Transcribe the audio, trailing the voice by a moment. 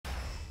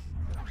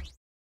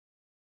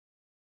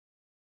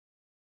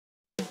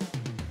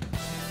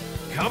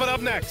Coming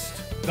up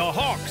next, the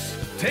Hawks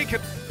take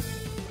it.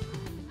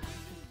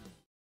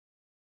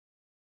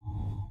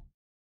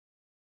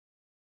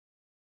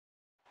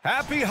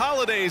 Happy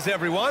holidays,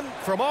 everyone,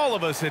 from all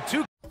of us at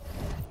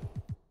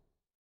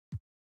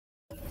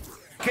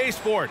 2K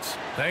Sports.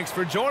 Thanks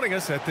for joining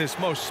us at this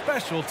most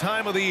special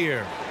time of the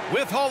year.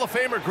 With Hall of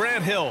Famer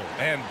Grant Hill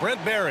and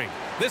Brent Barry,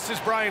 this is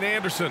Brian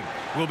Anderson.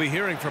 We'll be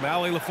hearing from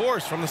Allie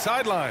LaForce from the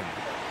sideline.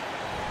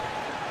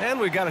 And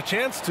we got a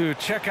chance to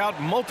check out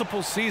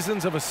multiple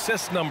seasons of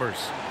assist numbers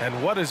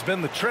and what has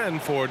been the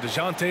trend for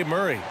DeJounte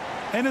Murray.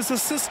 And his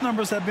assist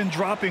numbers have been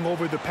dropping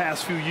over the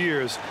past few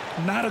years.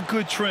 Not a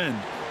good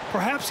trend.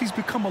 Perhaps he's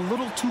become a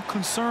little too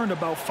concerned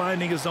about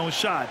finding his own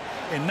shot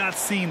and not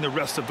seeing the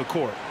rest of the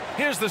court.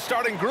 Here's the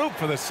starting group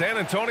for the San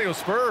Antonio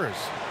Spurs.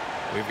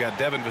 We've got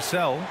Devin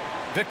Vassell.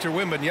 Victor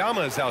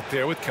Wembanyama is out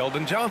there with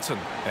Keldon Johnson.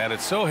 And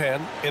it's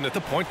Sohan in at the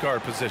point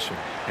guard position.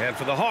 And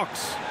for the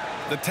Hawks,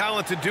 the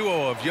talented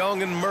duo of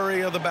Young and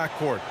Murray of the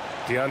backcourt.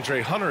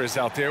 DeAndre Hunter is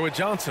out there with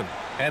Johnson.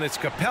 And it's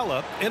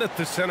Capella in at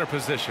the center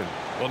position.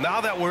 Well,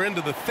 now that we're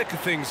into the thick of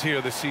things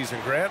here this season,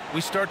 Grant,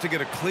 we start to get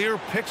a clear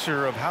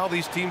picture of how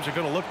these teams are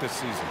going to look this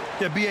season.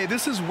 Yeah, B.A.,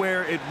 this is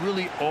where it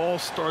really all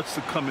starts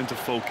to come into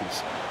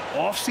focus.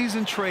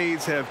 Off-season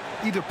trades have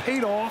either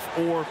paid off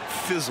or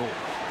fizzled,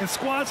 and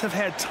squads have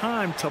had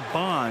time to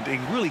bond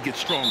and really get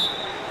stronger.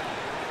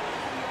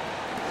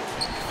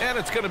 And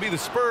it's going to be the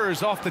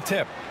Spurs off the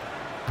tip.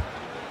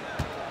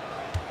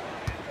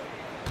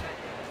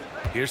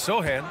 Here's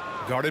Sohan,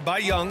 guarded by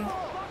Young.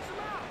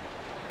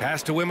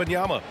 Pass to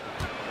Wembanyama.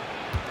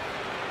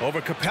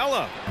 Over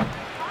Capella.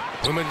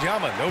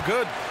 Wembanyama, no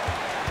good.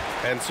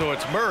 And so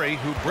it's Murray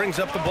who brings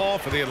up the ball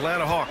for the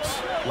Atlanta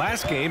Hawks.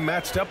 Last game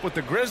matched up with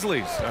the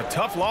Grizzlies. A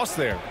tough loss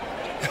there.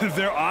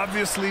 There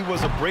obviously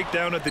was a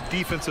breakdown at the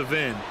defensive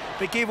end.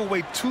 They gave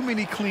away too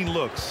many clean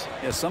looks.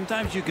 Yeah,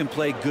 sometimes you can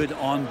play good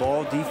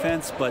on-ball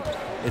defense, but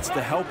it's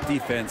the help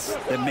defense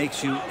that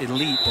makes you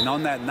elite. And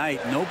on that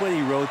night,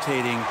 nobody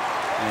rotating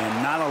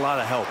and not a lot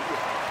of help.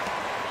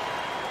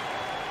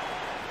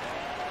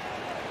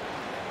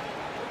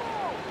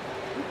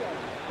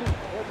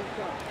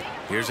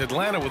 Here's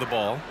Atlanta with the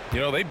ball.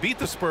 You know, they beat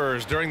the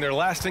Spurs during their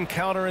last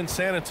encounter in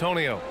San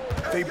Antonio.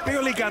 They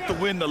barely got the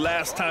win the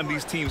last time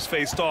these teams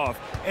faced off.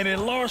 And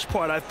in large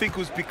part, I think it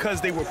was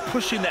because they were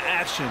pushing the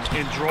action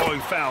and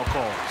drawing foul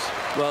calls.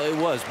 Well, it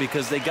was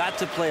because they got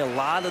to play a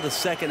lot of the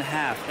second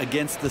half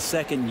against the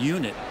second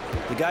unit.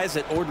 The guys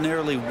that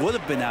ordinarily would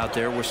have been out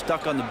there were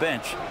stuck on the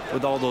bench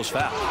with all those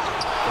fouls.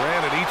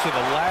 Granted, each of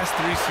the last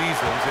 3 seasons,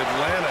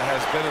 Atlanta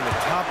has been in the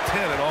top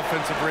 10 in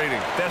offensive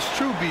rating. That's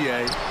true,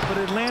 B.A., but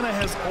Atlanta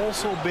has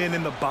also been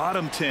in the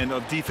bottom 10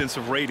 of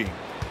defensive rating.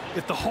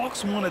 If the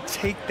Hawks want to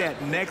take that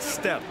next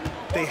step,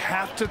 they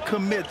have to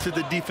commit to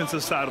the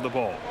defensive side of the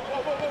ball.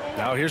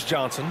 Now here's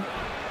Johnson,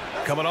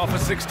 coming off a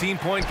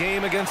 16-point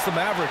game against the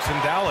Mavericks in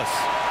Dallas.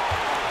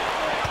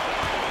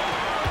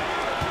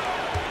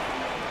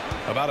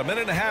 About a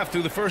minute and a half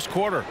through the first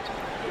quarter.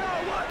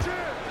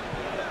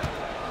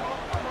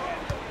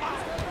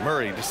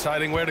 Murray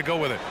deciding where to go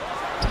with it.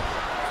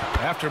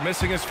 After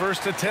missing his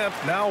first attempt,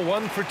 now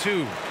 1 for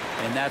 2.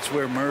 And that's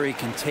where Murray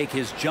can take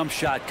his jump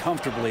shot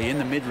comfortably in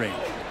the mid-range.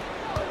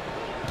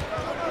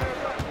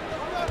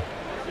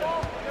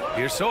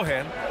 Here's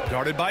Sohan,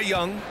 guarded by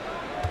Young.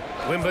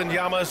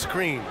 Wembanyama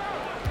screen.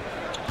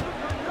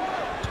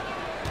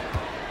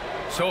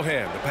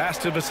 Sohan, the pass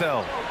to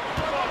Vassell.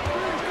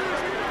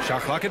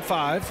 Shot clock at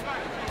 5.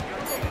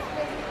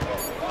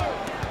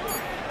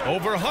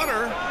 Over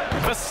Hunter.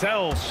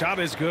 Vassell's shot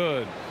is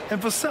good.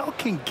 And Vassell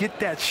can get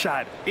that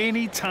shot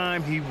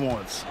anytime he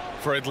wants.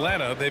 For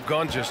Atlanta, they've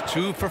gone just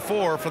 2 for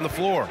 4 from the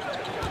floor.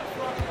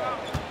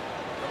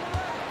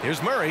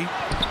 Here's Murray,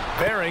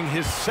 bearing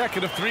his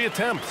second of 3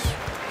 attempts.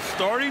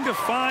 Starting to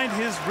find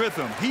his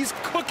rhythm. He's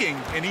cooking,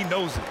 and he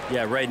knows it.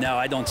 Yeah, right now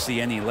I don't see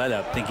any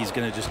let-up. I think he's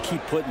going to just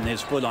keep putting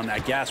his foot on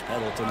that gas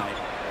pedal tonight.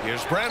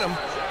 Here's Branham.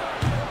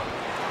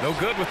 No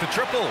good with the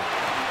triple.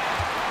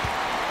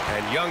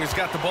 And Young has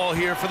got the ball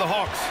here for the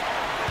Hawks.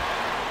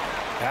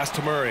 Pass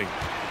to Murray.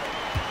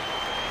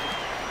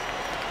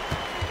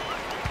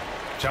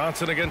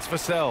 Johnson against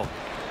Vassell.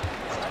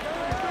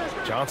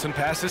 Johnson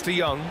passes to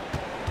Young.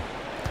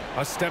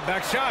 A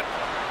step-back shot.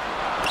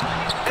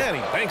 And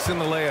he banks in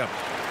the layup.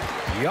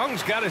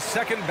 Young's got his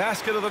second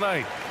basket of the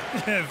night.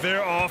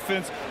 Their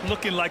offense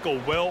looking like a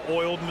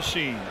well-oiled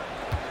machine.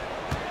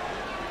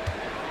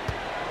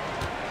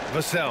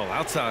 Vassell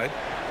outside.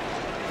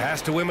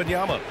 Pass to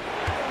Wembanyama.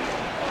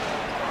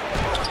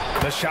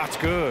 The shot's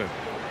good.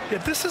 Yeah,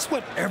 this is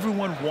what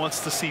everyone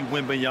wants to see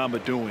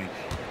Wembanyama doing.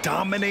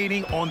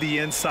 Dominating on the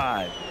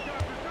inside.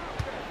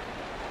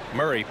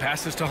 Murray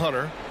passes to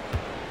Hunter.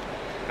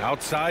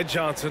 Outside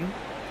Johnson.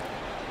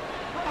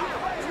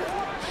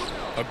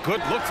 A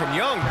good look from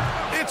Young.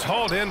 It's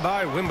hauled in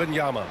by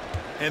Wembanyama.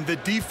 And the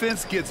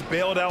defense gets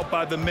bailed out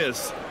by the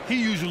miss. He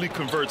usually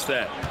converts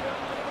that.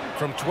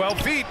 From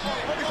 12 feet,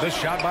 the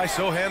shot by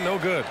Sohan, no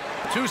good.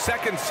 2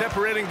 seconds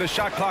separating the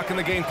shot clock and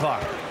the game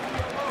clock.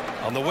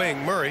 On the wing,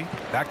 Murray,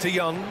 back to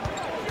Young.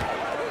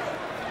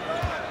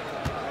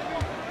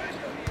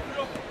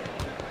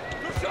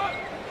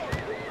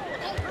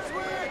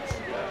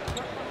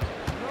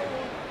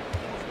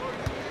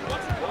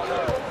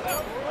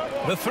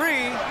 The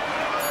three.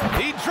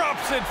 He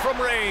drops it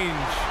from range.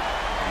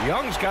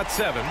 Young's got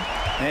 7.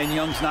 And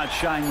Young's not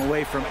shying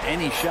away from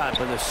any shot,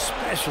 but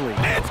especially.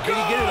 It's Did he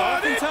get it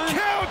off in time? It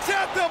counts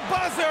at the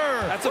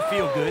buzzer. That's a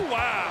feel good.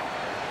 Wow.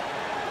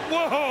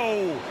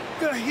 Whoa.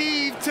 The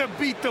heave to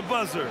beat the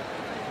buzzer.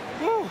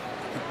 Woo.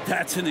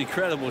 That's an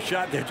incredible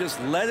shot there. Just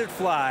let it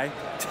fly,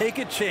 take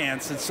a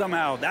chance, and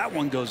somehow that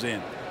one goes in.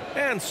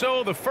 And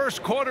so the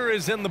first quarter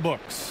is in the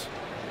books.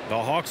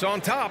 The Hawks on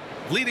top,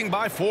 leading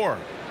by 4.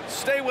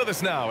 Stay with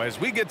us now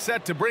as we get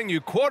set to bring you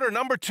quarter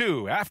number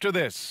 2 after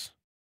this.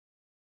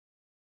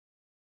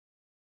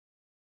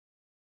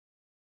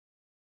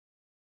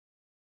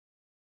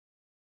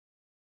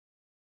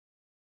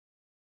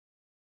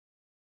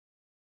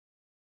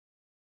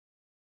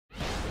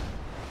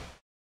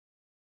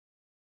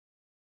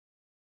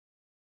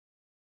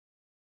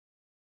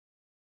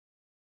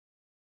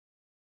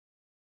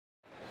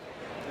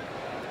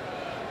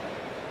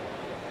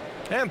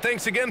 And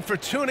thanks again for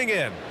tuning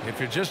in. If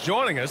you're just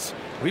joining us,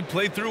 we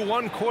played through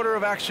 1 quarter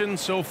of action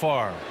so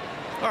far.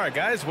 All right,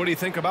 guys, what do you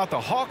think about the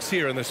Hawks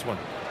here in this one?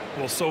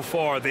 Well, so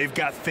far, they've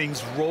got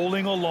things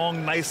rolling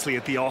along nicely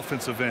at the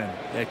offensive end.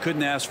 I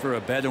couldn't ask for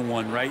a better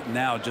one right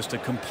now. Just a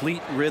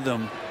complete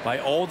rhythm by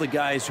all the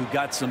guys who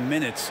got some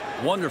minutes.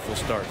 Wonderful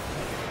start.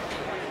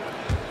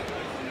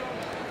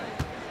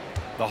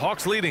 The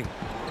Hawks leading.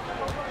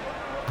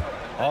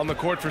 On the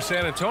court for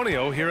San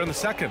Antonio here in the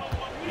second.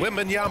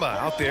 Wembanyama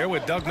out there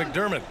with Doug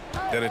McDermott.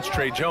 Then it's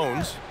Trey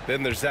Jones.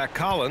 Then there's Zach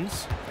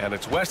Collins. And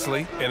it's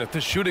Wesley in at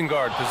the shooting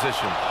guard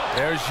position.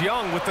 There's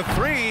Young with the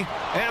 3.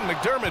 And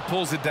McDermott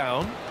pulls it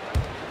down.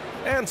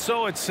 And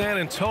so it's San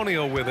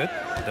Antonio with it.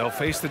 They'll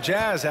face the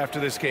Jazz after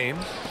this game.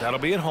 That'll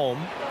be at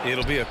home.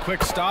 It'll be a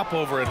quick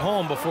stopover at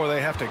home before they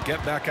have to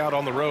get back out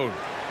on the road.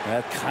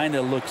 That kind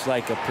of looks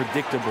like a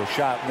predictable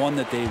shot, one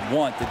that they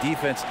want. The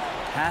defense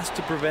has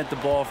to prevent the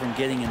ball from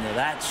getting into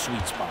that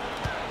sweet spot.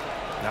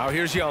 Now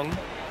here's Young.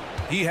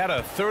 He had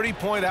a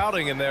 30-point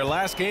outing in their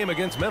last game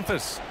against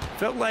Memphis.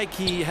 Felt like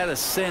he had a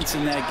sense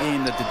in that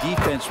game that the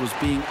defense was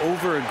being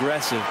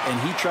over-aggressive, and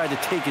he tried to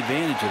take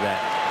advantage of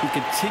that. He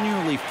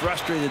continually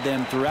frustrated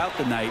them throughout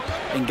the night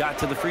and got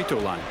to the free throw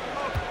line.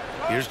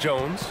 Here's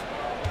Jones.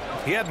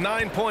 He had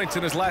 9 points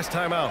in his last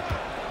time out.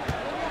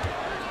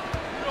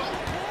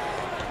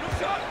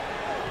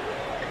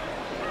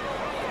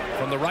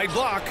 From the right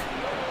block.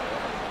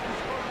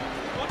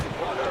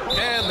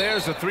 And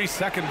there's a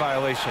 3-second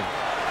violation.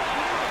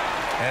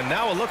 And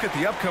now a look at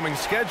the upcoming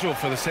schedule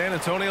for the San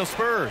Antonio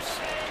Spurs.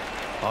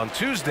 On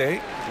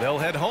Tuesday, they'll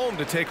head home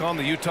to take on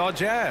the Utah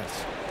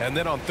Jazz. And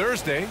then on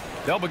Thursday,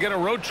 they'll begin a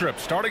road trip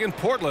starting in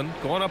Portland,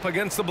 going up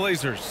against the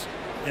Blazers.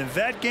 In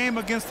that game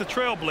against the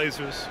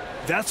Trailblazers,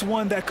 that's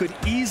one that could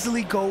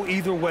easily go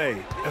either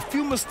way. A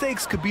few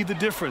mistakes could be the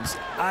difference.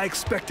 I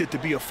expect it to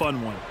be a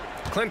fun one.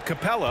 Clint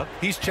Capella,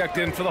 he's checked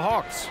in for the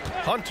Hawks.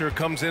 Hunter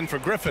comes in for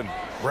Griffin.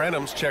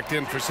 Branham's checked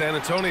in for San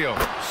Antonio.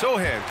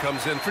 Sohan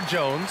comes in for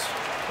Jones.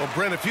 Well,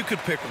 Brent, if you could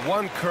pick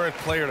one current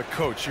player to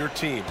coach your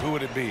team, who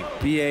would it be?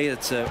 BA,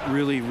 it's a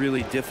really,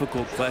 really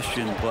difficult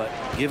question, but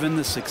given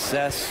the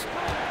success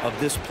of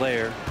this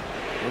player,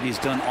 what he's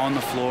done on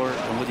the floor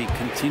and what he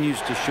continues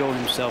to show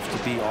himself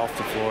to be off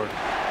the floor,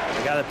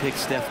 I got to pick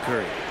Steph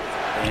Curry.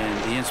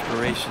 And the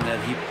inspiration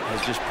that he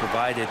has just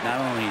provided, not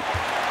only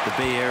the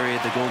Bay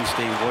Area, the Golden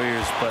State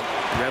Warriors, but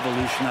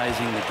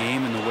revolutionizing the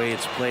game and the way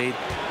it's played.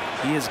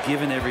 He has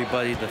given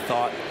everybody the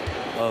thought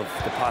of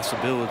the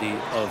possibility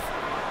of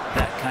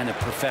that kind of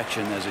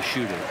perfection as a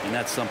shooter, and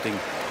that's something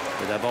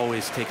that I've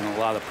always taken a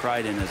lot of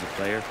pride in as a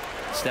player.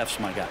 Steph's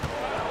my guy.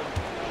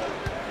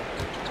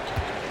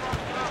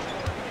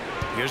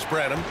 Here's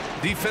Branham,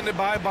 defended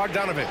by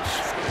Bogdanovich.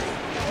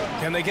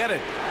 Can they get it?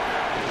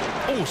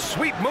 Oh,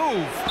 sweet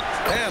move.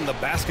 And the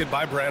basket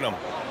by Branham.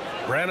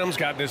 Branham's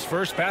gotten his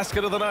first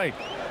basket of the night.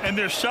 And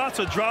their shots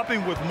are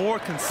dropping with more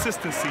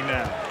consistency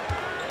now.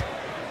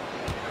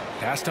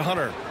 Pass to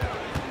Hunter.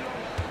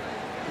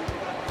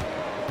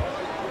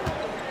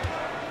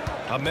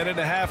 A minute and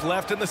a half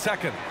left in the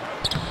second.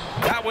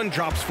 That one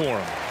drops for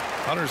him.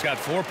 Hunter's got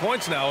 4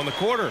 points now in the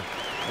quarter.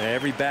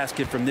 Every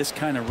basket from this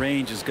kind of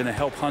range is going to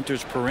help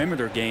Hunter's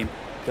perimeter game.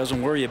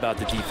 Doesn't worry about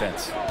the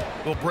defense.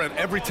 Well, Brent,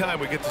 every time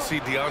we get to see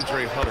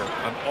DeAndre Hunter,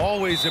 I'm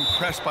always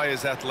impressed by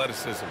his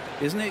athleticism.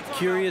 Isn't it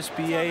curious,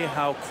 BA,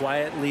 how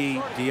quietly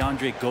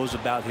DeAndre goes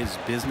about his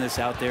business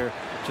out there?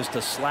 Just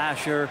a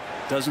slasher,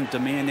 doesn't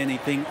demand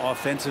anything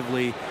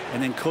offensively,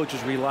 and then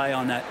coaches rely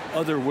on that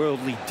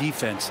otherworldly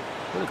defense.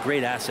 What a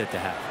great asset to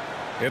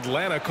have.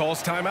 Atlanta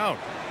calls timeout.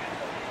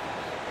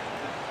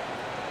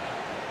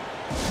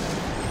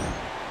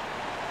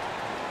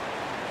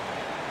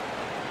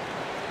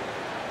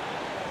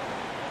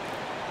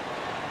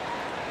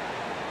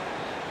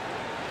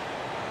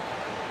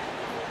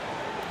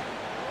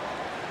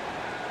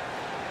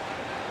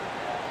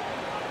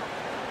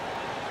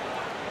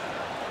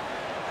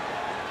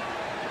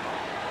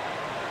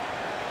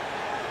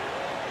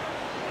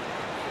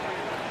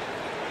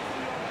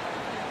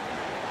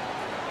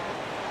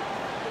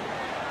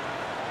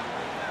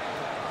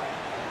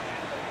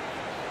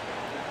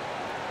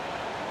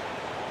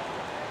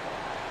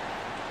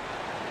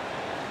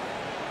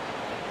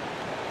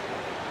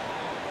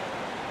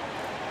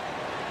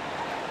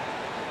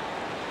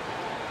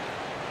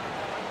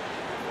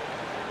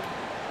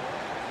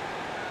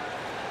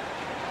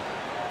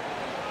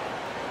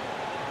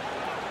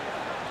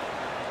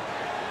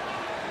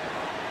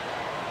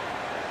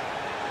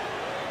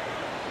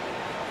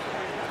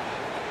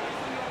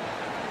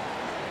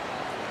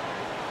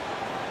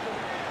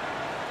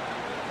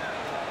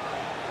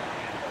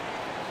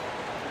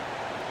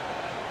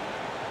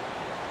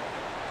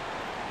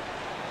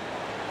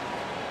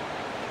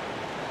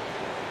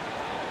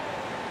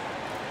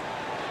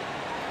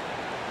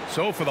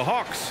 So for the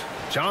Hawks,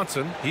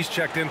 Johnson, he's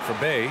checked in for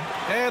Bay,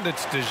 and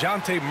it's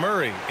DeJounte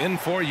Murray in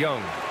for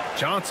Young.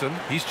 Johnson,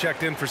 he's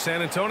checked in for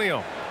San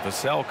Antonio.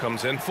 Vassell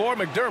comes in for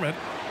McDermott.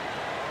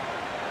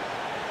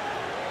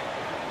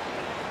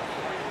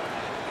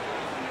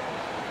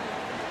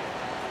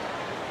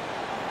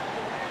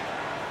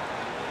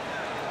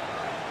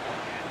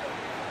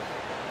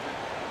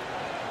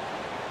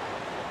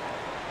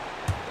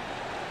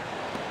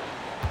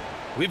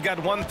 We've got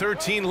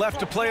 1:13 left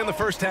to play in the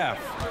first half.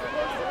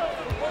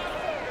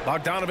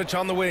 Bogdanovich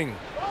on the wing.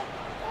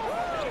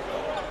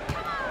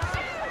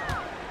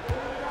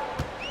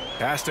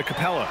 Pass to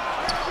Capella.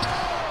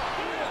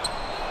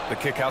 The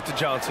kick out to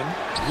Johnson.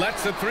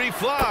 Lets the three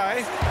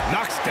fly.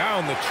 Knocks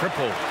down the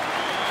triple.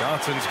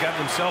 Johnson's got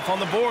himself on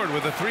the board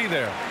with a three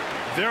there.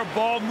 Their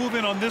ball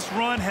movement on this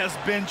run has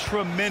been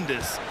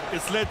tremendous.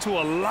 It's led to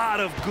a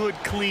lot of good,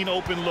 clean,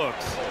 open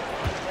looks.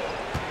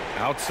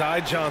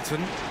 Outside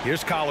Johnson.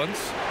 Here's Collins.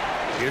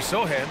 Here's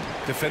Sohan.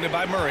 Defended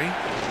by Murray.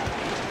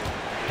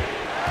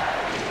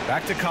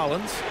 Back to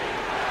Collins.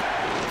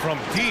 From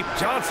deep,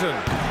 Johnson.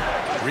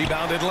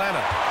 Rebound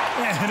Atlanta.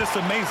 And it's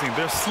amazing.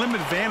 Their slim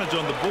advantage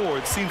on the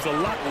board seems a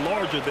lot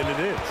larger than it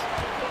is.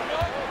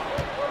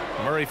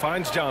 Murray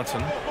finds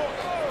Johnson.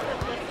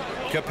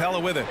 Capella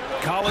with it.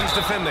 Collins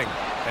defending.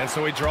 And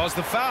so he draws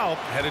the foul,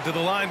 headed to the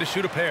line to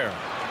shoot a pair.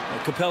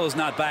 Well, Capella's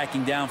not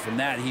backing down from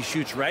that. He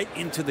shoots right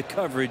into the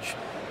coverage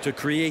to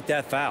create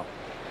that foul.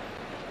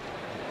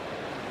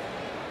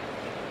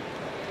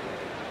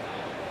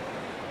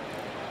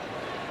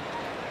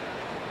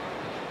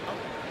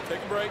 Take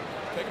a break.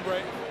 Take a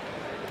break.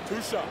 2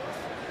 shots.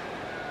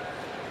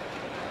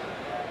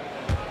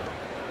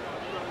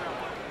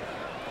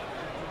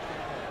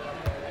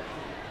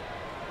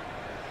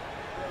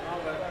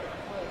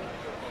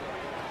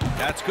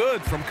 That's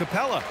good from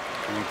Capella.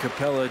 And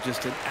Capella,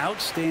 just an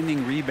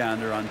outstanding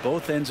rebounder on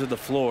both ends of the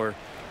floor.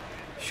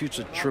 Shoots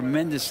a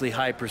tremendously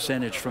high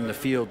percentage from the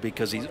field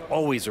because he's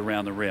always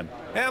around the rim.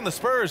 And the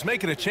Spurs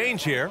making a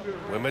change here.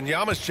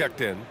 Wembanyama's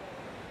checked in.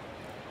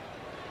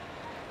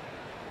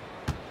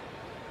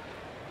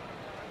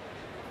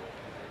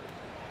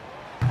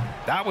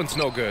 That one's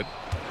no good.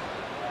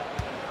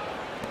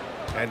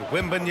 And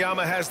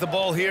Wembanyama has the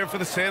ball here for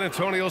the San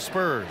Antonio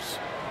Spurs.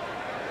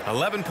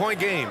 11-point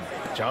game.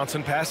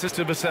 Johnson passes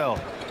to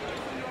Vassell.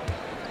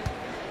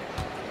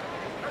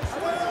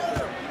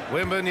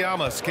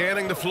 Wembanyama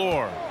scanning the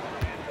floor.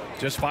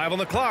 Just 5 on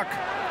the clock.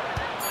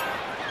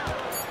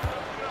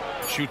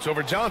 Shoots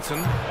over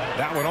Johnson.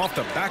 That one off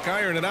the back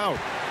iron and out.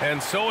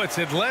 And so it's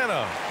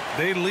Atlanta.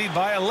 They lead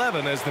by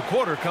 11 as the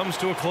quarter comes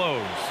to a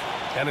close.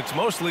 And it's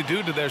mostly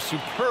due to their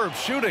superb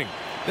shooting.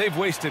 They've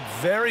wasted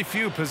very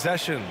few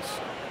possessions.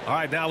 All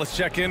right, now let's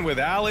check in with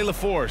Allie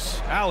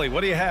LaForce. Allie,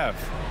 what do you have?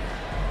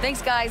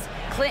 Thanks, guys.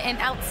 Clint, an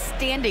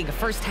outstanding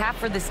first half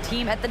for this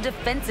team at the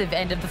defensive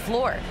end of the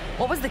floor.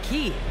 What was the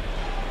key?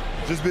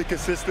 Just be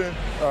consistent.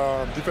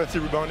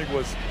 Defensive rebounding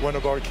was one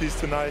of our keys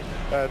tonight,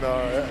 and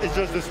it's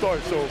just the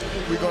start. So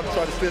we're going to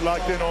try to stay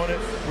locked in on it.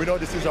 We know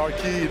this is our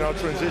key in our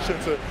transition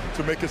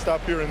to make a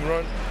stop here and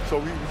run. So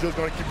we're just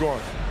going to keep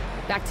going.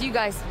 Back to you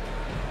guys.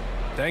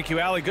 Thank you,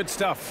 Allie. Good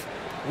stuff.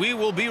 We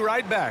will be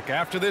right back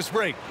after this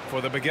break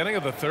for the beginning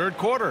of the third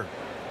quarter.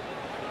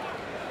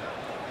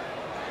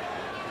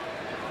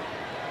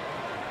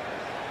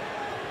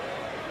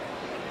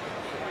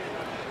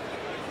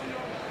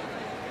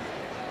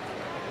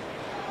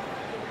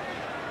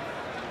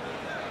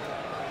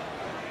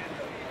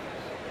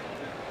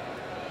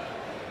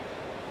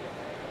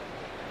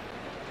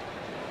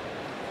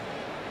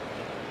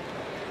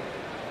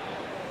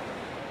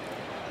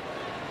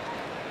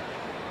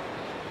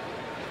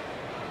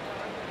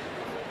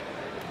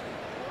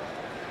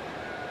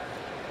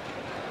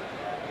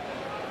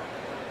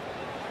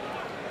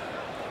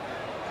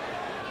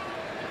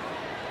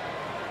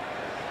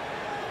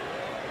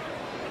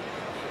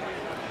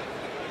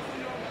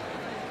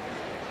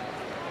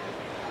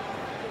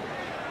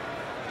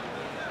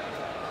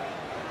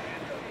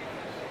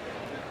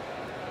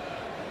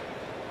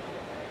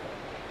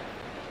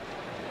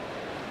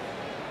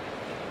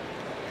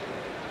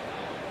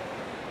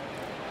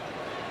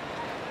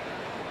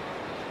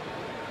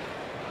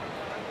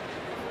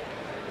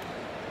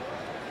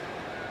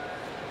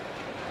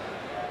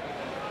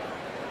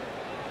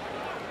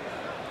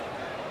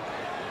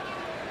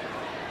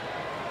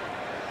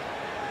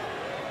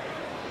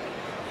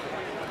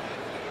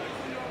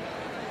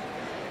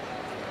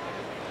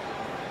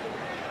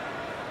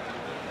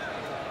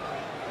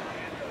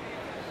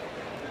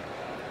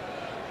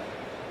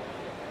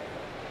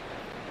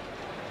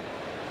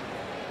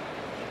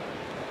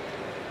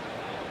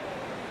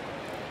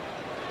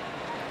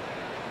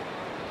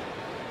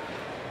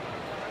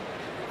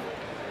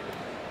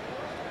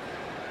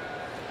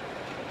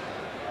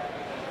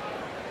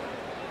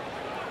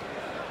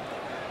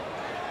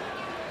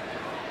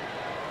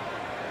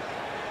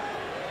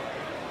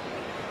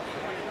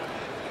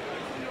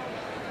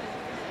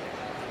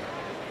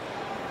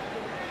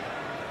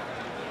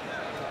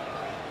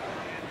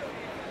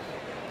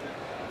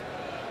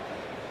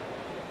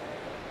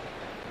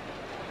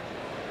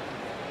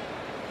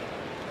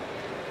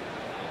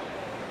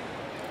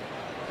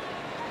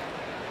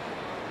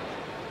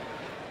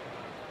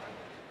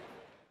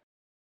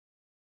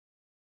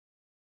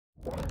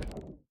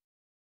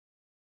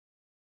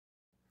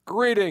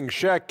 Greetings,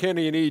 Shaq,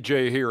 Kenny, and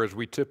EJ here as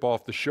we tip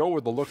off the show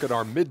with a look at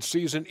our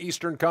midseason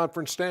Eastern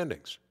Conference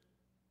standings.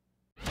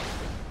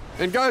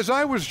 And guys,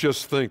 I was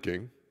just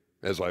thinking,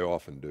 as I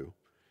often do,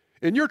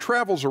 in your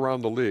travels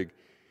around the league,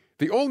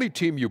 the only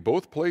team you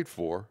both played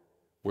for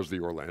was the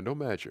Orlando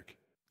Magic.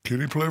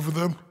 Kenny played for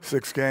them?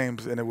 6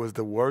 games, and it was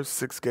the worst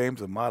 6 games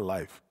of my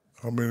life.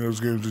 How many of those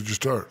games did you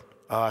start?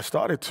 I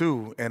started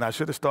 2, and I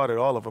should have started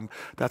all of them.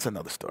 That's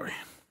another story.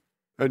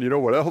 And you know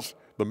what else?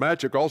 The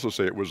Magic also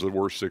say it was the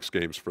worst 6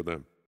 games for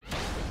them.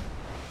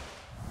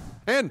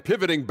 And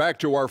pivoting back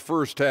to our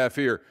first half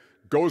here,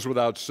 goes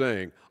without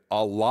saying,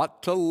 a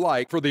lot to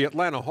like for the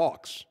Atlanta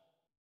Hawks.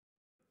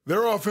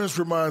 Their offense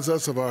reminds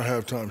us of our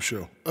halftime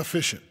show.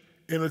 Efficient,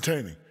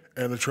 entertaining,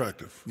 and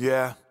attractive.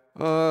 Yeah.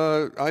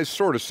 I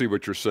sort of see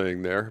what you're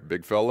saying there,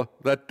 big fella.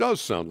 That does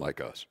sound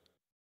like us.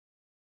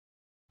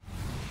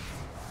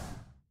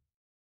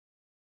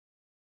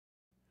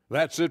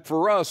 That's it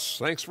for us.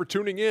 Thanks for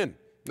tuning in.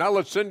 Now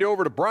let's send you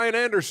over to Brian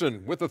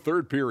Anderson with the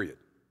third period.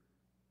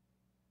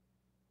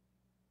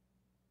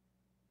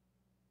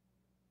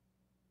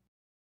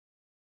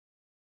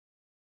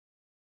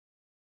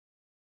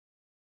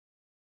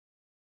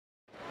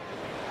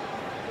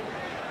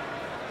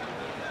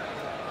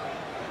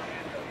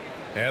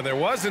 And there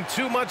wasn't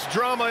too much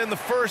drama in the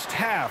first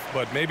half,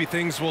 but maybe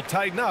things will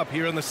tighten up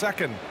here in the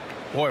second.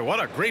 Boy,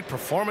 what a great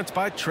performance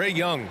by Trae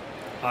Young.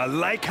 I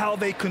like how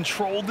they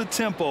controlled the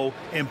tempo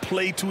and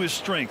played to his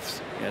strengths.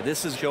 Yeah,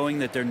 this is showing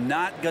that they're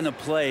not going to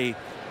play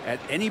at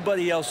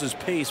anybody else's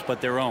pace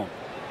but their own.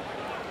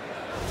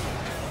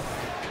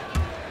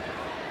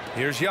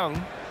 Here's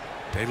Young.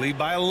 They lead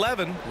by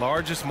 11,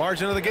 largest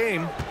margin of the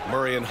game.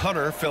 Murray and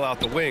Hunter fill out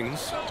the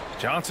wings.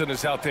 Johnson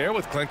is out there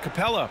with Clint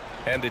Capella,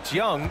 and it's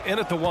Young in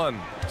at the 1.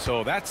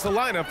 So that's the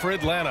lineup for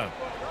Atlanta.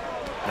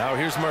 Now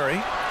here's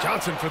Murray.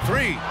 Johnson for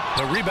 3.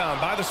 The rebound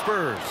by the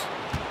Spurs.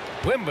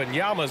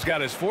 Wembanyama's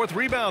got his 4th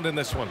rebound in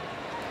this one.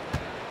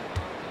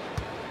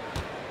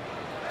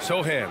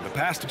 Sohan, the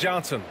pass to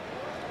Johnson.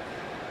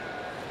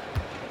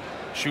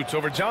 Shoots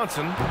over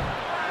Johnson.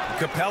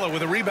 Capella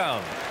with a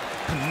rebound.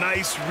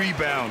 Nice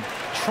rebound.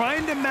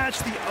 Trying to match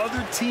the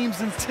other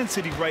team's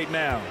intensity right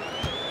now.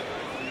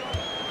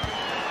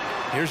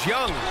 Here's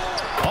Young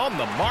on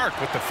the mark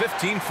with the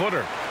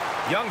 15-footer.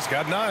 Young's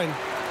got 9.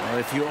 Well,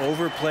 if you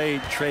overplay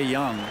Trae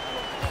Young,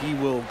 he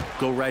will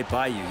go right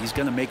by you. He's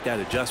going to make that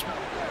adjustment.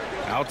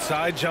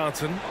 Outside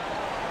Johnson.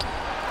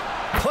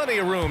 Plenty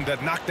of room to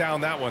knock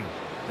down that one.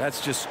 That's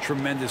just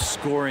tremendous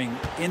scoring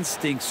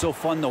instinct. So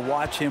fun to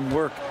watch him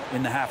work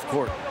in the half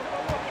court.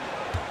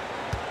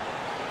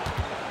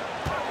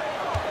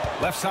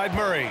 Left side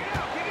Murray.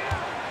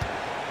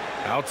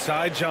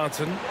 Outside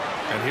Johnson.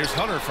 And here's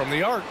Hunter from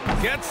the arc.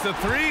 Gets the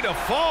 3 to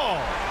fall.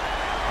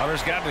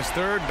 Hunter's gotten his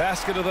 3rd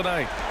basket of the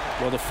night.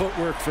 Well, the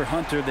footwork for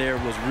Hunter there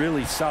was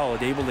really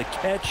solid. Able to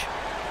catch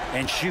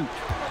and shoot.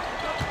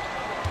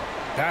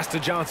 Pass to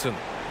Johnson.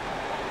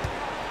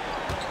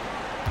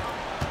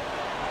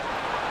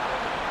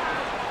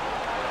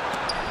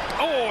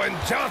 Oh, and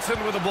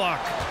Johnson with a block.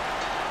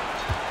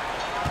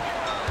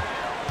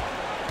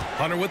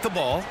 Hunter with the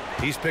ball.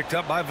 He's picked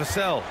up by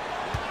Vassell.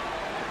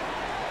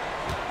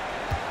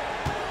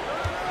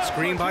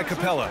 Screen by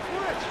Capella.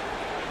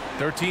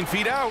 13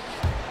 feet out.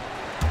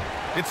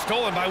 It's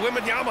stolen by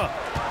Wembanyama.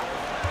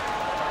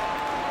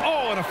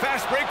 Oh, and a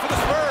fast break for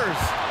the Spurs.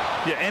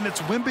 Yeah, and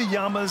it's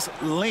Wembanyama's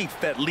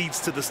length that leads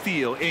to the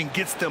steal and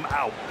gets them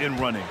out and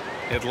running.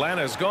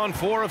 Atlanta's gone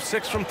 4 of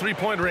 6 from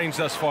 3-point range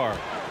thus far.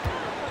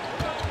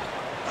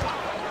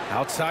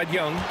 Outside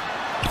Young.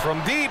 From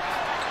deep.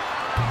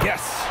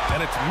 Yes,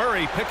 and it's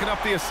Murray picking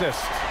up the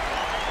assist.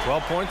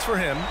 12 points for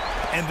him.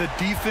 And the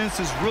defense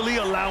is really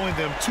allowing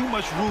them too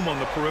much room on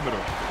the perimeter.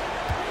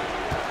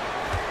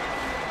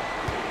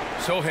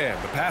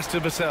 Sohan, the pass to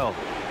Vassell.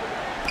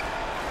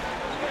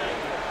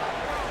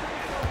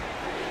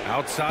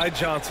 Outside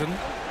Johnson.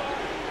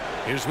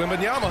 Here's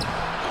Wembanyama.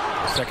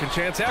 Second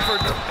chance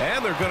effort.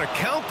 And they're going to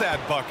count that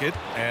bucket.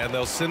 And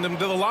they'll send him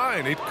to the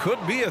line. It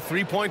could be a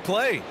 3-point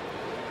play.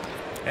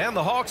 And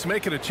the Hawks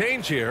making a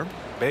change here.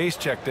 Base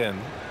checked in.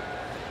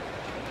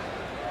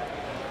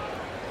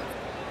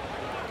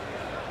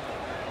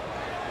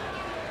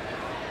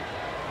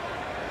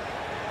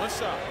 One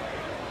shot.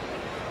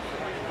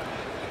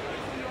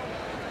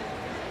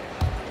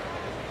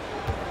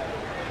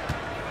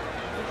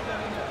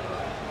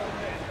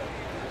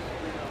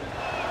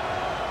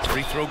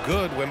 Free throw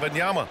good,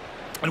 Wembanyama.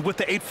 And with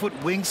the 8-foot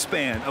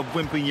wingspan of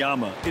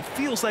Wembanyama, it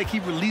feels like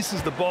he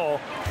releases the ball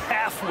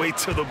halfway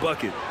to the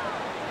bucket.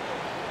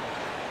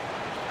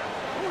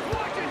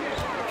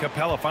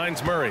 Capella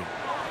finds Murray.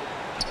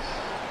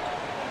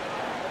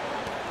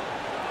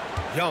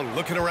 Young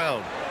looking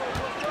around.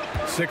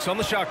 6 on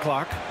the shot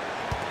clock.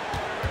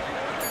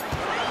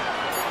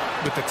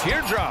 With the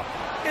teardrop,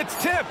 it's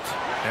tipped.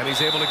 And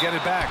he's able to get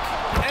it back.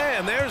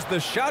 And there's the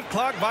shot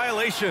clock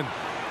violation.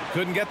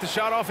 Couldn't get the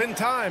shot off in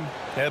time.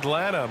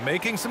 Atlanta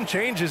making some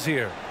changes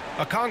here.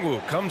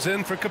 Okongwu comes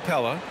in for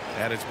Capella,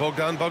 and it's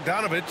Bogdan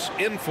Bogdanovic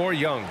in for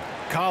Young.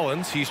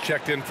 Collins, he's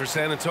checked in for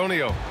San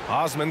Antonio.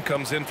 Osman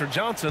comes in for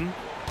Johnson.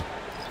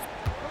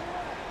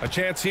 A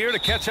chance here to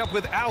catch up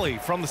with Ali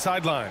from the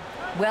sideline.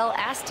 Well,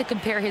 asked to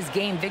compare his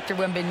game, Victor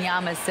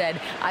Wembanyama said,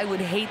 "I would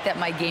hate that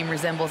my game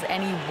resembles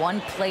any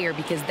one player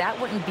because that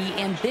wouldn't be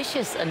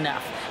ambitious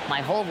enough.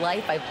 My whole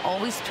life, I've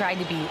always tried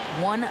to be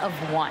one of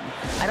one.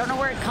 I don't know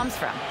where it comes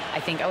from. I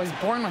think I was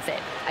born with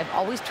it. I've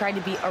always tried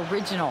to be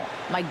original.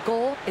 My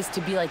goal is to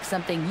be like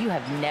something you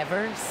have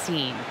never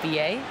seen."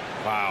 BA?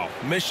 Wow.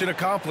 Mission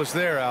accomplished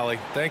there, Ali.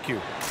 Thank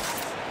you.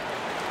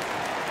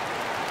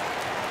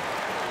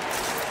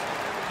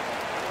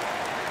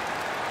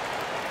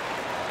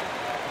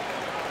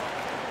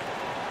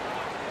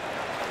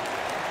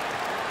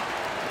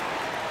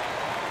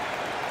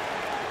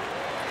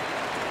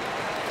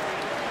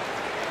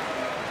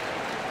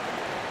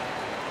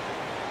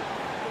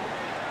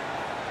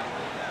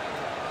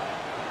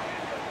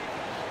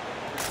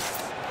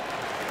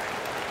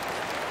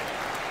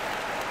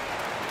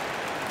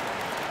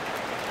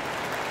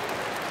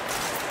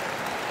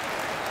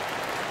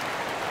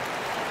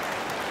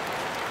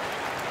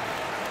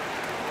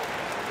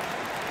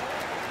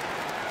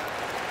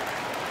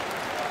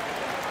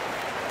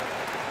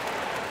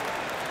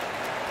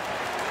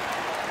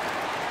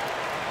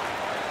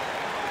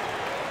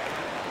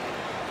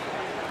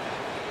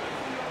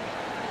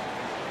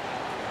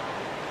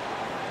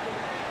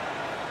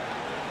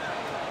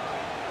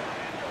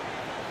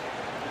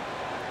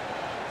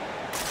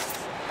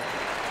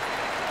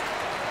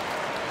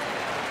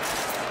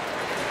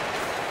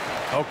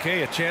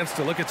 Okay, a chance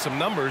to look at some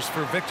numbers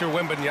for Victor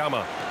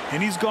Wembanyama.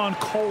 And he's gone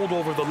cold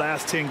over the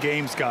last 10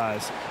 games,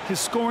 guys. His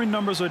scoring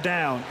numbers are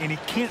down, and he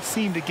can't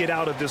seem to get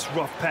out of this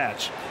rough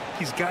patch.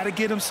 He's got to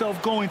get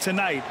himself going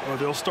tonight, or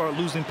they'll start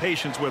losing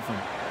patience with him.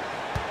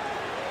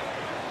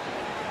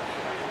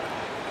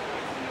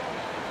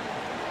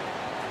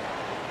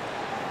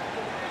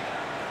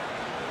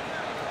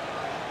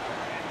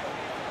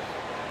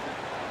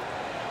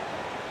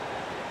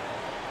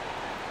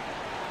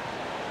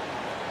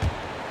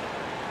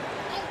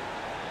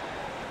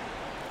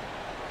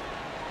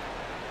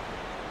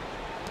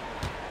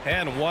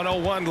 And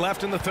 1:01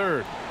 left in the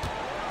third.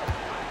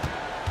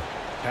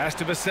 Pass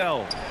to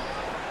Vassell.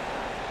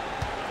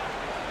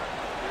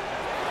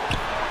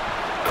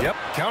 Yep,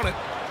 count it.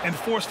 And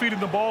force feeding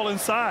the ball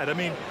inside. I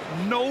mean,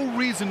 no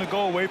reason to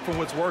go away from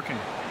what's working.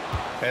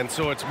 And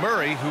so it's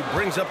Murray who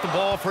brings up the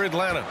ball for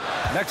Atlanta.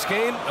 Next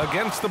game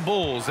against the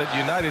Bulls at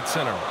United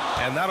Center.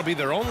 And that'll be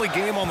their only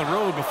game on the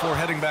road before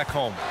heading back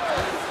home.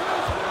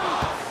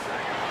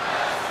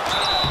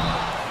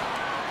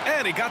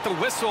 And he got the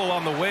whistle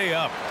on the way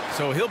up.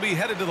 So he'll be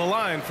headed to the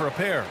line for a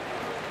pair.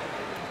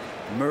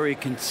 Murray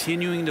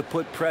continuing to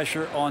put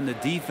pressure on the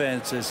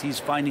defense as he's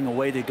finding a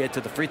way to get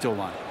to the free throw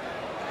line.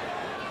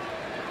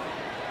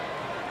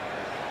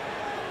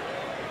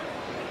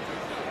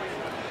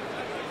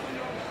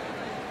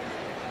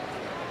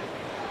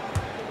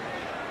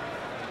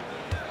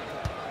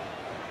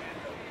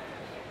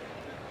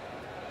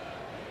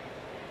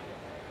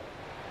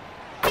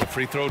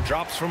 Free throw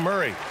drops from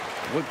Murray.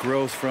 What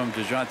growth from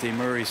DeJounte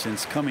Murray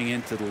since coming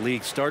into the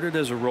league. Started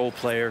as a role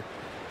player,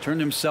 turned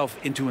himself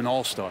into an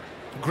all-star.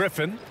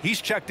 Griffin,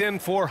 he's checked in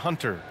for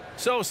Hunter.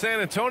 So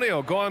San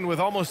Antonio going with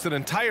almost an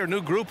entire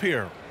new group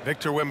here.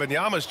 Victor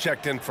Wembanyama's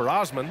checked in for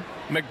Osman.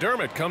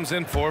 McDermott comes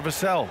in for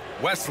Vassell.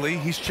 Wesley,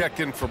 he's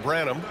checked in for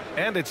Branham.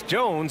 And it's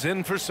Jones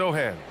in for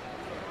Sohan.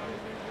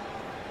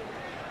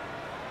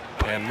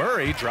 And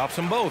Murray drops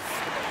them both.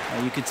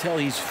 You can tell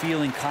he's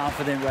feeling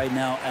confident right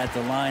now at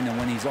the line, and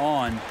when he's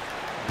on,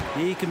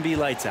 he can be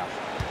lights out.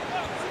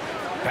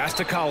 Pass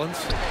to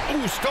Collins.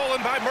 Ooh,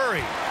 stolen by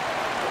Murray.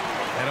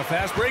 And a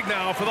fast break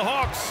now for the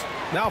Hawks.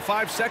 Now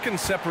 5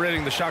 seconds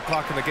separating the shot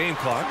clock and the game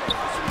clock.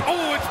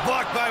 Oh, it's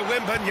blocked by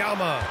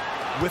Wembanyama.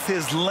 With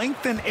his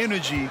length and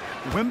energy,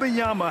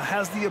 Wembanyama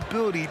has the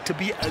ability to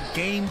be a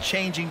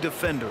game-changing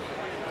defender.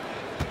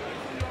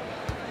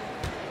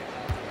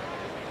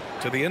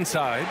 To the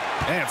inside,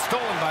 and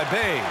stolen by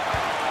Bay.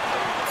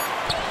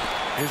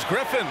 Here's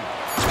Griffin.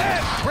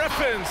 And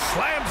Griffin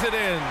slams it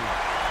in.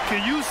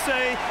 Can you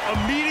say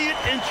immediate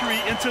entry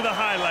into the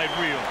highlight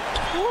reel?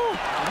 Woo,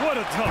 what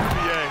a tough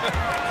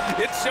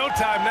BA. It's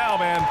showtime now,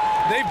 man.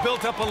 They've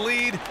built up a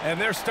lead,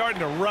 and they're starting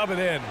to rub it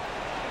in.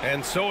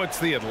 And so it's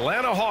the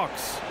Atlanta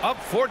Hawks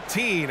up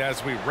 14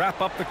 as we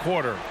wrap up the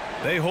quarter.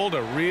 They hold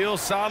a real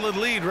solid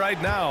lead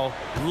right now.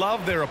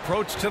 Love their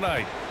approach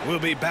tonight. We'll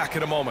be back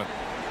in a moment.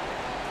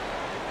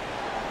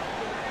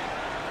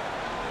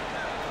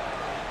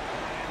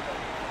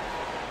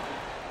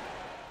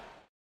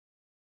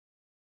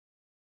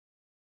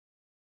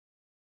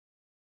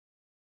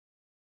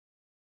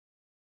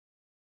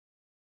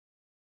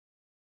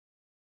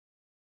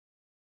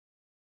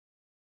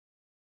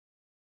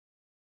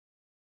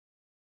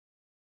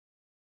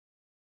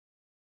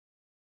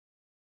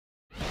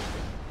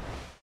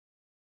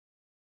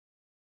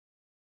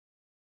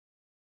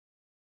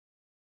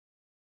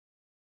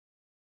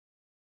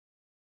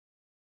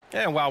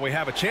 And while we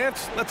have a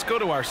chance, let's go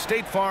to our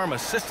State Farm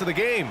assist of the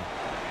game.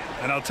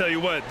 And I'll tell you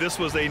what, this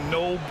was a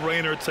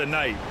no-brainer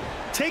tonight.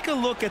 Take a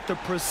look at the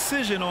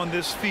precision on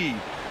this feed.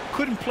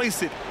 Couldn't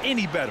place it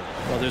any better.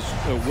 Well, there's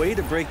a way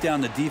to break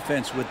down the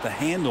defense with the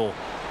handle,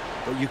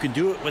 but you can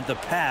do it with the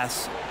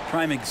pass.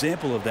 Prime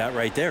example of that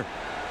right there.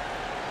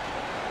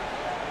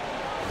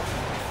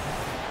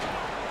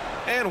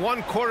 And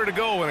 1 quarter to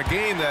go in a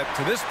game that,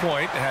 to this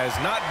point, has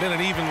not been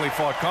an evenly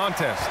fought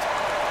contest.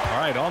 All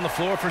right, on the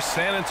floor for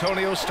San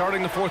Antonio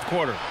starting the 4th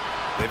quarter.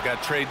 They've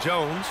got Trey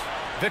Jones.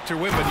 Victor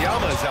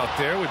Wembanyama is out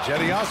there with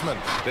Jetty Osman.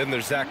 Then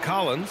there's Zach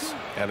Collins,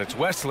 and it's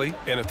Wesley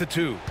in at the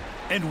 2.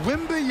 And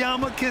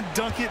Wembanyama can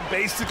dunk it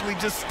basically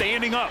just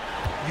standing up.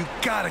 You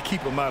got to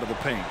keep him out of the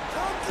paint.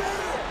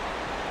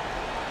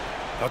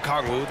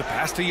 Okongwu, the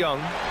pass to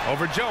Young,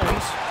 over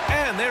Jones,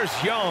 and there's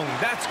Young.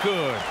 That's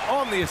good.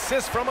 On the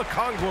assist from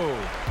Okongwu.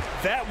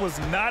 That was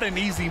not an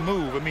easy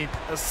move. I mean,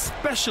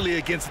 especially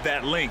against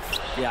that length.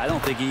 Yeah, I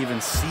don't think he even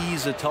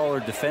sees a taller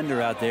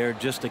defender out there,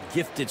 just a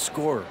gifted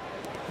scorer.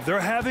 They're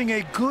having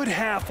a good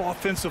half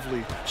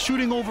offensively,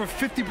 shooting over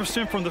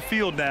 50% from the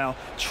field now,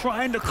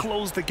 trying to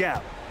close the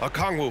gap.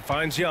 Okongwu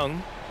finds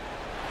Young.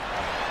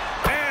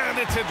 And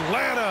it's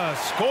Atlanta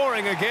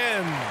scoring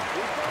again.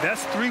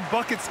 That's 3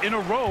 buckets in a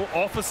row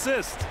off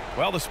assist.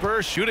 Well, the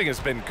Spurs shooting has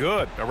been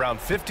good, around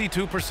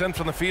 52%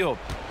 from the field.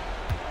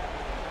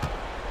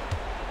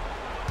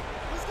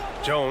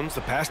 Jones,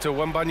 the pass to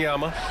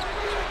Wembanyama.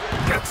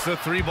 Gets the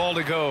 3 ball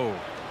to go.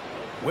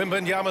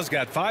 Wembanyama's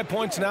got 5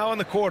 points now in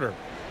the quarter.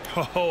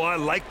 Oh, I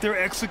like their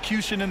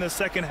execution in the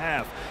second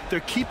half.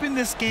 They're keeping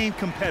this game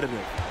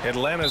competitive.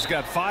 Atlanta's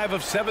got 5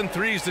 of 7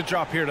 threes to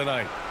drop here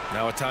tonight.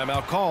 Now a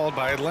timeout called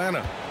by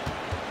Atlanta.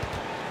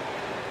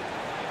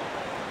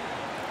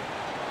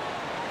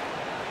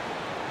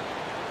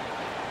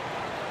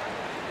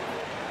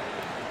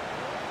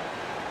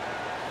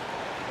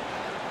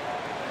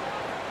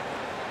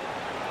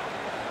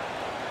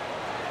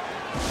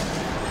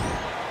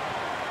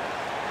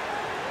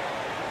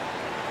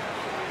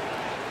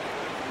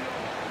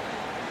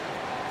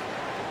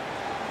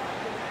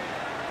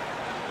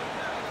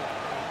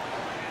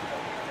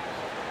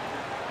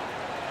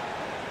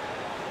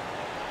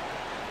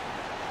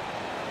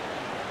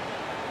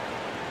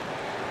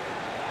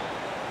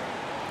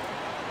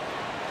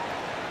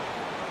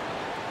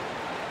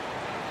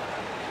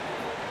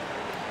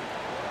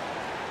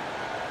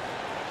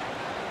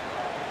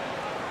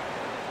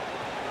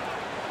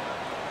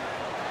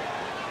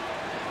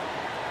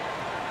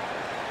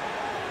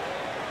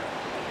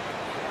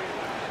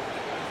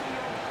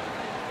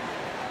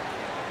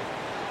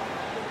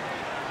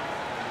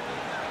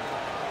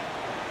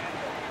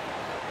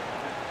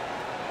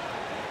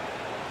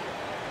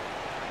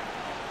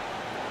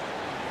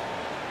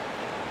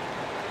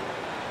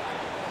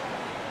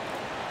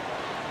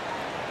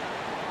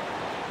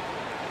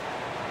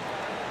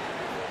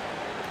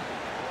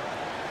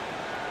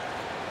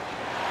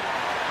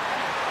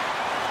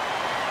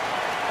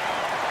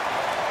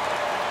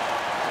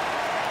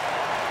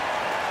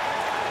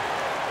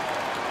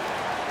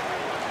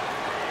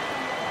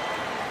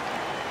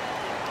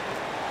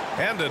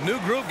 And a new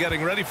group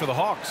getting ready for the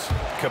Hawks.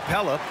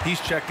 Capella, he's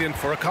checked in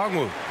for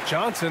Okongwu.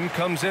 Johnson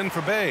comes in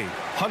for Bay.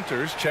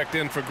 Hunter's checked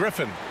in for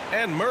Griffin.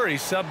 And Murray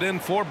subbed in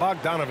for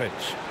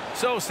Bogdanovich.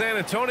 So San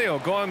Antonio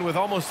going with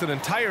almost an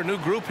entire new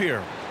group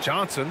here.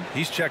 Johnson,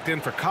 he's checked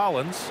in for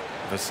Collins.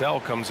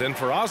 Vassell comes in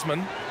for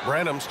Osman.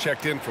 Branham's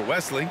checked in for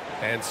Wesley.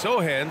 And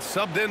Sohan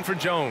subbed in for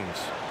Jones.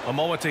 A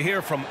moment to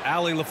hear from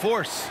Allie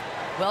LaForce.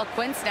 Well,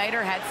 Quinn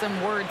Snyder had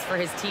some words for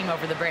his team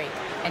over the break.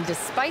 And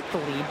despite the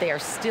lead, they are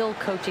still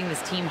coaching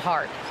this team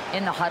hard.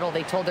 In the huddle,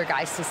 they told their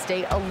guys to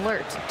stay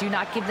alert. Do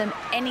not give them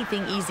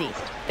anything easy.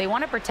 They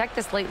want to protect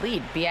this late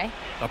lead. B.A.?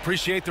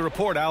 Appreciate the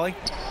report, Allie.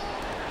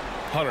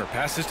 Hunter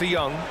passes to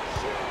Young.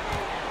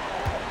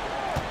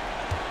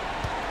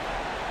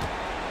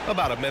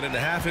 About a minute and a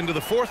half into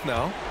the 4th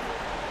now.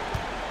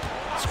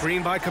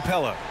 Screen by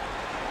Capella.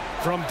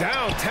 From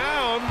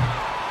downtown.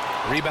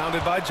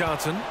 Rebounded by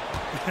Johnson.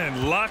 And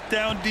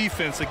lockdown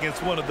defense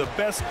against one of the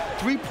best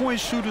three-point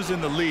shooters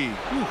in the league.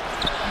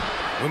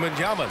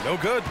 Wembanyama, no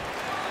good.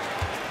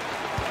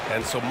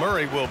 And so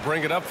Murray will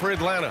bring it up for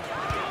Atlanta.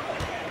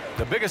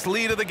 The biggest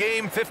lead of the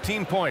game,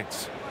 15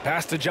 points.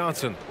 Pass to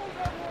Johnson.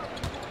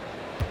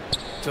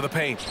 To the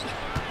paint.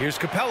 Here's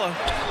Capella.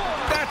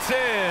 That's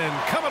in.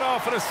 Coming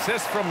off an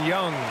assist from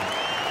Young.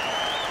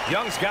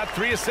 Young's got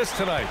 3 assists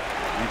tonight.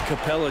 And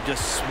Capella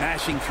just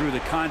smashing through the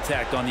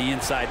contact on the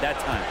inside that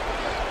time.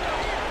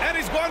 And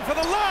he's going for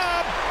the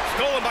lob.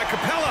 Stolen by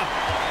Capella.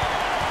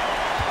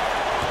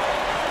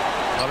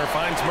 Hunter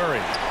finds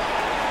Murray.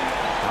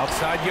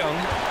 Outside Young.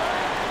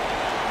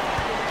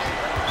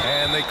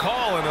 And they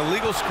call an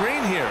illegal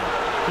screen here.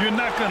 You're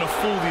not going to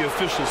fool the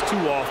officials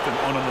too often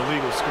on an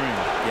illegal screen.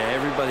 Yeah,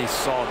 everybody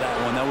saw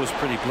that one. That was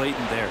pretty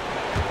blatant there.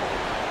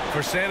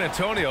 For San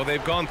Antonio,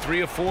 they've gone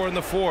 3 of 4 in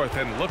the 4th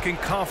and looking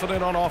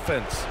confident on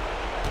offense.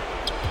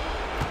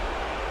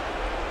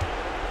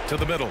 To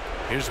the middle.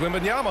 Here's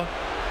Wembanyama.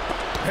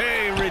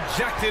 Hey,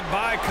 rejected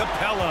by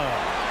Capella.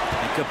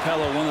 And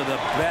Capella, one of the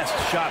best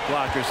shot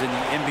blockers in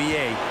the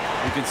NBA.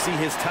 We You can see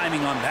his timing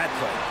on that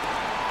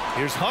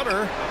play. Here's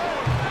Hunter.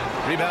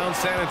 Rebound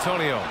San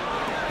Antonio.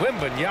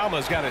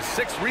 Wembanyama's got his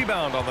 6th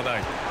rebound on the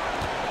night.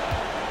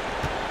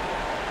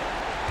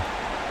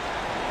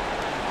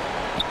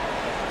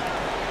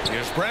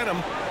 Here's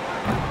Branham.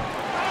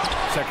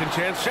 Second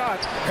chance shot.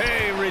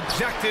 Hey,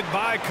 rejected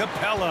by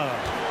Capella.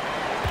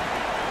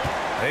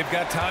 They've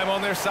got time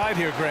on their side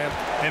here, Grant.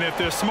 And if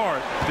they're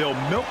smart, they'll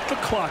milk the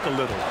clock a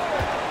little.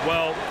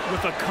 Well,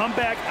 with a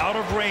comeback out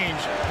of range,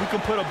 we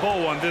can put a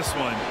bow on this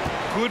one.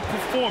 Good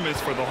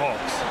performance for the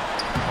Hawks.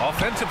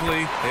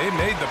 Offensively, they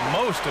made the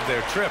most of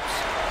their trips.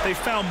 They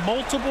found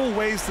multiple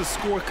ways to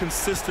score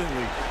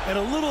consistently, and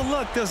a little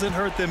luck doesn't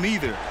hurt them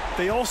either.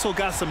 They also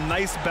got some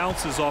nice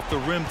bounces off the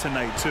rim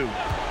tonight, too.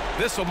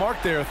 This will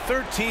mark their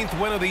 13th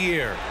win of the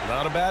year.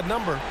 Not a bad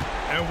number.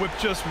 And with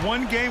just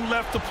one game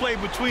left to play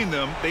between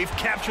them, they've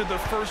captured the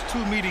first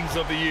 2 meetings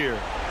of the year.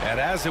 And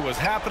as it was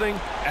happening,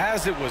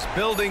 as it was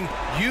building,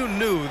 you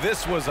knew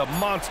this was a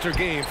monster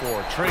game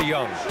for Trae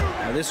Young.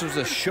 Now, this was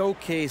a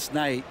showcase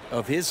night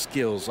of his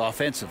skills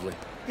offensively.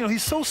 You know,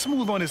 he's so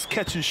smooth on his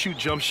catch-and-shoot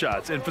jump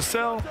shots, and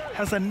Vassell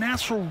has a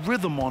natural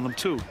rhythm on them,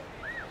 too.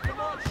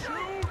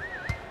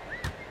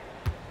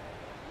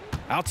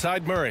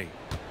 Outside Murray.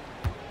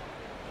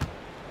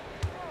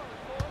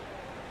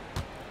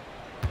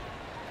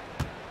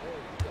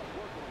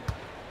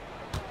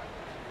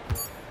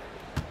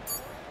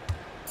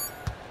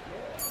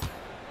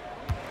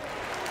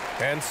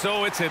 And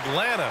so it's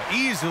Atlanta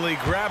easily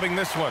grabbing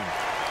this one.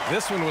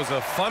 This one was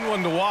a fun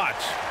one to watch.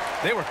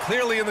 They were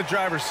clearly in the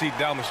driver's seat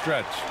down the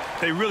stretch.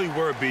 They really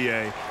were,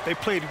 B.A. They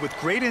played with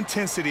great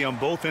intensity on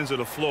both ends of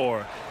the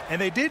floor, and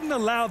they didn't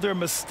allow their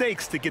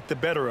mistakes to get the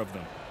better of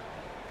them.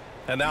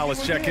 And now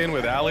let's check in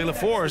with Allie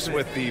LaForce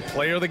with the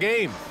player of the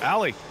game.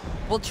 Allie.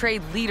 Well,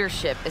 Trae,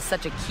 leadership is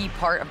such a key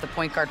part of the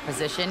point guard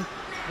position.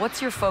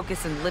 What's your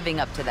focus in living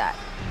up to that?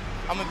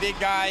 I'm a big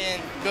guy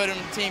and good in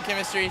team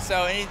chemistry,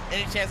 so any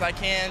chance I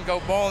can,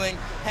 go bowling,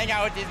 hang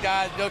out with these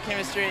guys, build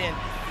chemistry, and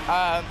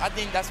I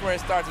think that's where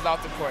it starts, is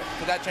off the court,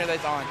 because that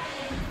translates on.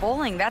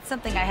 Bowling, that's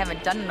something I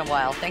haven't done in a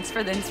while. Thanks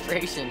for the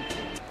inspiration.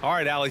 All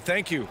right, Allie,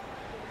 thank you.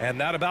 And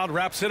that about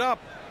wraps it up.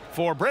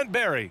 For Brent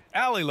Barry,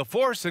 Allie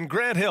LaForce, and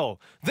Grant Hill,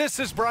 this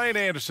is Brian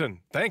Anderson,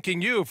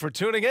 thanking you for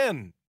tuning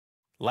in.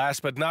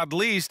 Last but not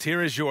least,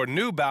 here is your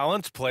New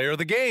Balance player of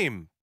the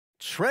game,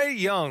 Trae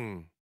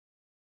Young.